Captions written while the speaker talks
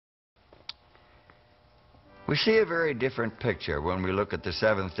We see a very different picture when we look at the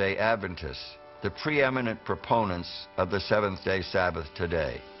Seventh-day Adventists, the preeminent proponents of the Seventh-day Sabbath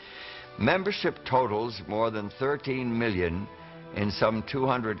today. Membership totals more than 13 million in some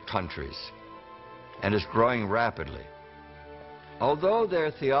 200 countries and is growing rapidly. Although their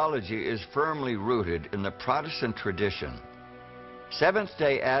theology is firmly rooted in the Protestant tradition,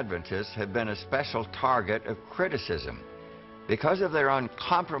 Seventh-day Adventists have been a special target of criticism because of their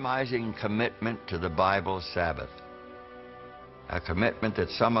uncompromising commitment to the Bible's Sabbath, a commitment that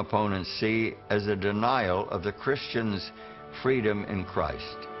some opponents see as a denial of the Christian's freedom in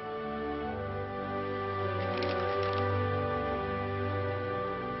Christ.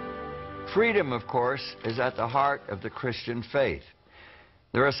 Freedom, of course, is at the heart of the Christian faith.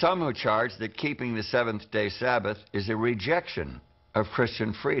 There are some who charge that keeping the seventh-day Sabbath is a rejection of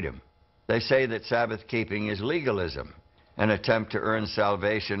Christian freedom. They say that Sabbath keeping is legalism, an attempt to earn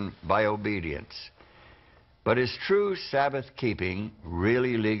salvation by obedience. But is true Sabbath keeping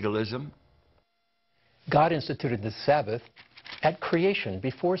really legalism? God instituted the Sabbath at creation,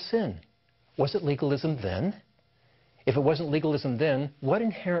 before sin. Was it legalism then? If it wasn't legalism then, what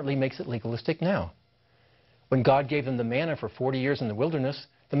inherently makes it legalistic now? When God gave them the manna for 40 years in the wilderness,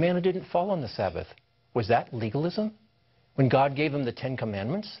 the manna didn't fall on the Sabbath. Was that legalism? When God gave them the 10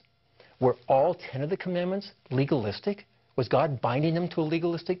 Commandments, were all 10 of the commandments legalistic? Was God binding them to a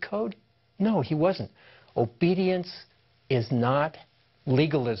legalistic code? No, he wasn't. Obedience is not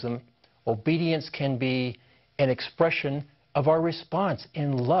legalism. Obedience can be an expression of our response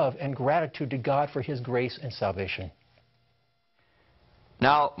in love and gratitude to God for his grace and salvation.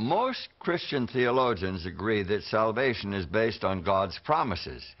 Now, most Christian theologians agree that salvation is based on God's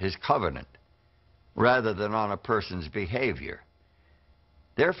promises, his covenant, rather than on a person's behavior.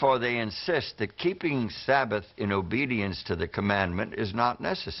 Therefore, they insist that keeping Sabbath in obedience to the commandment is not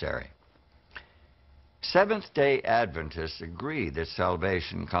necessary. Seventh-day Adventists agree that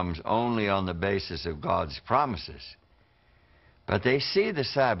salvation comes only on the basis of God's promises, but they see the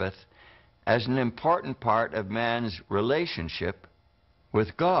Sabbath as an important part of man's relationship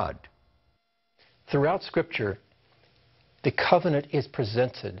with God. Throughout Scripture, the covenant is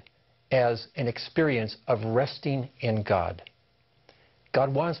presented as an experience of resting in God.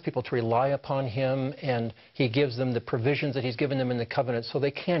 God wants people to rely upon him, and he gives them the provisions that he's given them in the covenant so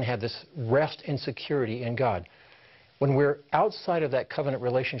they can have this rest and security in God. When we're outside of that covenant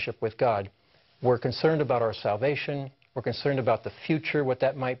relationship with God, we're concerned about our salvation, we're concerned about the future, what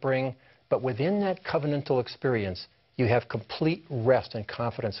that might bring, but within that covenantal experience, you have complete rest and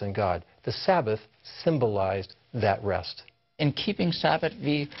confidence in God. The Sabbath symbolized that rest. In keeping Sabbath,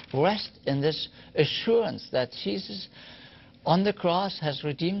 we rest in this assurance that Jesus on the cross has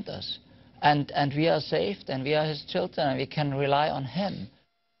redeemed us, and we are saved, and we are his children, and we can rely on him.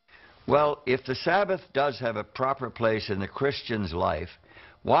 Well, if the Sabbath does have a proper place in the Christian's life,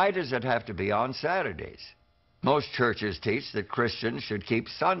 why does it have to be on Saturdays? Most churches teach that Christians should keep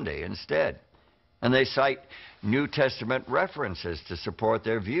Sunday instead, and they cite New Testament references to support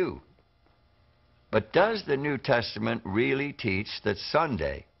their view. But does the New Testament really teach that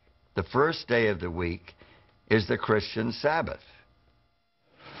Sunday, the first day of the week, is the Christian Sabbath?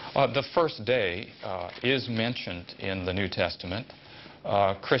 The first day is mentioned in the New Testament.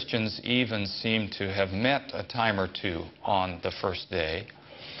 Christians even seem to have met a time or two on the first day.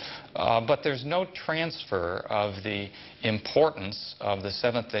 But there's no transfer of the importance of the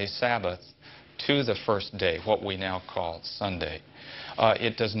seventh-day Sabbath to the first day, what we now call Sunday.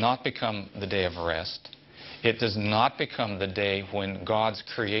 It does not become the day of rest. It does not become the day when God's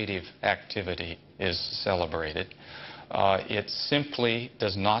creative activity is celebrated. It simply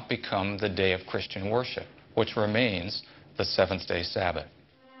does not become the day of Christian worship, which remains the seventh-day Sabbath.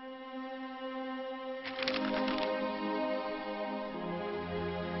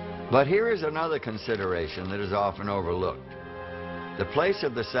 But here is another consideration that is often overlooked: the place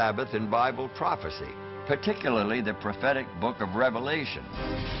of the Sabbath in Bible prophecy, particularly the prophetic book of Revelation,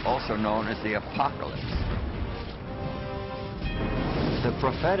 also known as the Apocalypse. The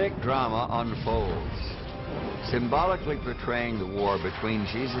prophetic drama unfolds, symbolically portraying the war between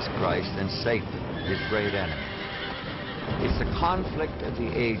Jesus Christ and Satan, his great enemy. It's the conflict of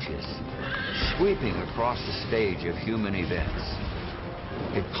the ages, sweeping across the stage of human events.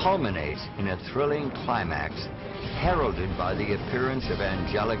 It culminates in a thrilling climax heralded by the appearance of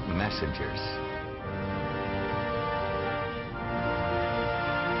angelic messengers.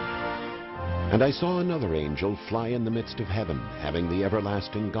 And I saw another angel fly in the midst of heaven, having the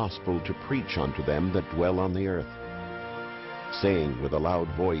everlasting gospel to preach unto them that dwell on the earth, saying with a loud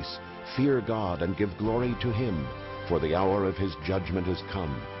voice, Fear God, and give glory to him, for the hour of his judgment is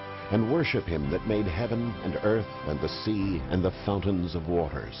come. and worship him that made heaven and earth and the sea and the fountains of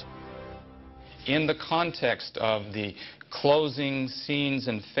waters. In the context of the closing scenes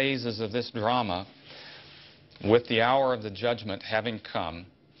and phases of this drama, with the hour of the judgment having come,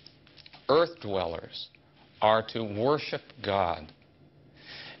 earth dwellers are to worship God.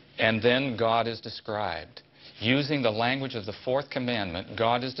 And then God is described. Using the language of the fourth commandment,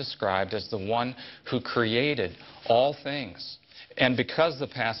 God is described as the one who created all things. And because the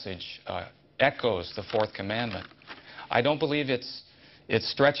passage echoes the fourth commandment, I don't believe it's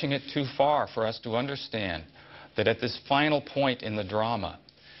stretching it too far for us to understand that at this final point in the drama,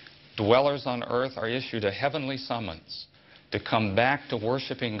 dwellers on earth are issued a heavenly summons to come back to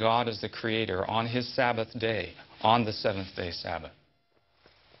worshiping God as the Creator on His Sabbath day, on the seventh-day Sabbath.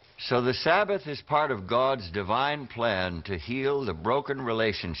 So the Sabbath is part of God's divine plan to heal the broken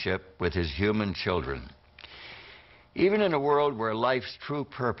relationship with His human children. Even in a world where life's true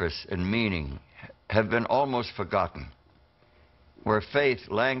purpose and meaning have been almost forgotten, where faith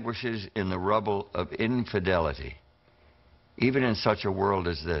languishes in the rubble of infidelity, even in such a world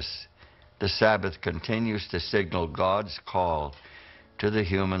as this, the Sabbath continues to signal God's call to the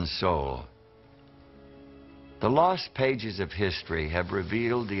human soul. The lost pages of history have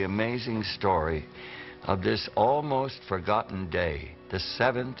revealed the amazing story of this almost forgotten day, the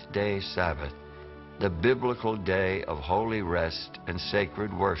seventh-day Sabbath, the biblical day of holy rest and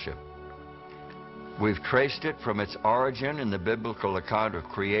sacred worship. We've traced it from its origin in the biblical account of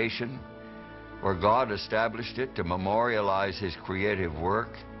creation, where God established it to memorialize His creative work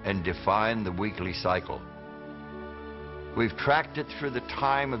and define the weekly cycle. We've tracked it through the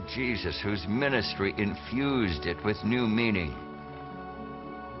time of Jesus, whose ministry infused it with new meaning.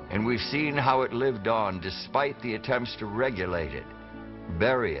 And we've seen how it lived on despite the attempts to regulate it,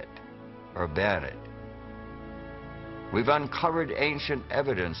 bury it, or ban it. We've uncovered ancient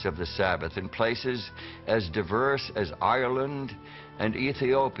evidence of the Sabbath in places as diverse as Ireland and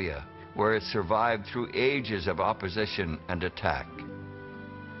Ethiopia, where it survived through ages of opposition and attack.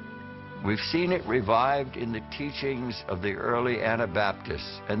 We've seen it revived in the teachings of the early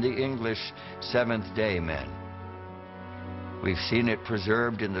Anabaptists and the English Seventh-day men. We've seen it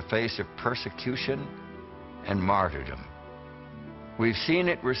preserved in the face of persecution and martyrdom. We've seen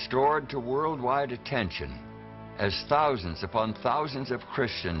it restored to worldwide attention as thousands upon thousands of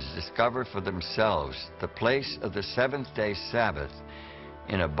Christians discover for themselves the place of the seventh-day Sabbath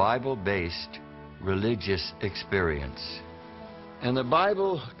in a Bible-based religious experience. And the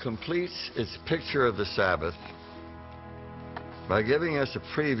Bible completes its picture of the Sabbath by giving us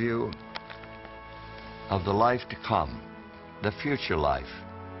a preview of the life to come, the future life,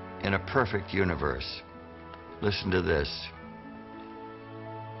 in a perfect universe. Listen to this.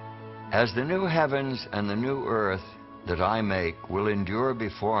 As the new heavens and the new earth that I make will endure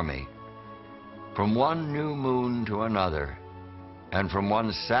before me, from one new moon to another, and from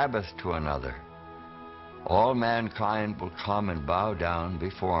one Sabbath to another, all mankind will come and bow down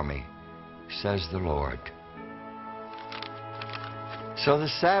before me, says the Lord. So the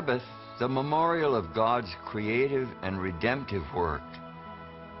Sabbath, the memorial of God's creative and redemptive work,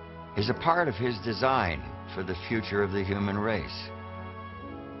 is a part of His design for the future of the human race.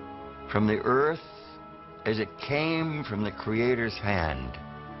 From the earth, as it came from the Creator's hand,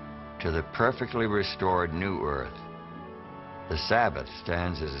 to the perfectly restored new earth, the Sabbath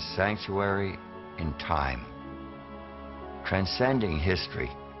stands as a sanctuary in time, transcending history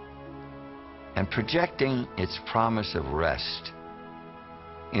and projecting its promise of rest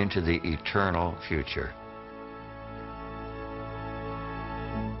into the eternal future.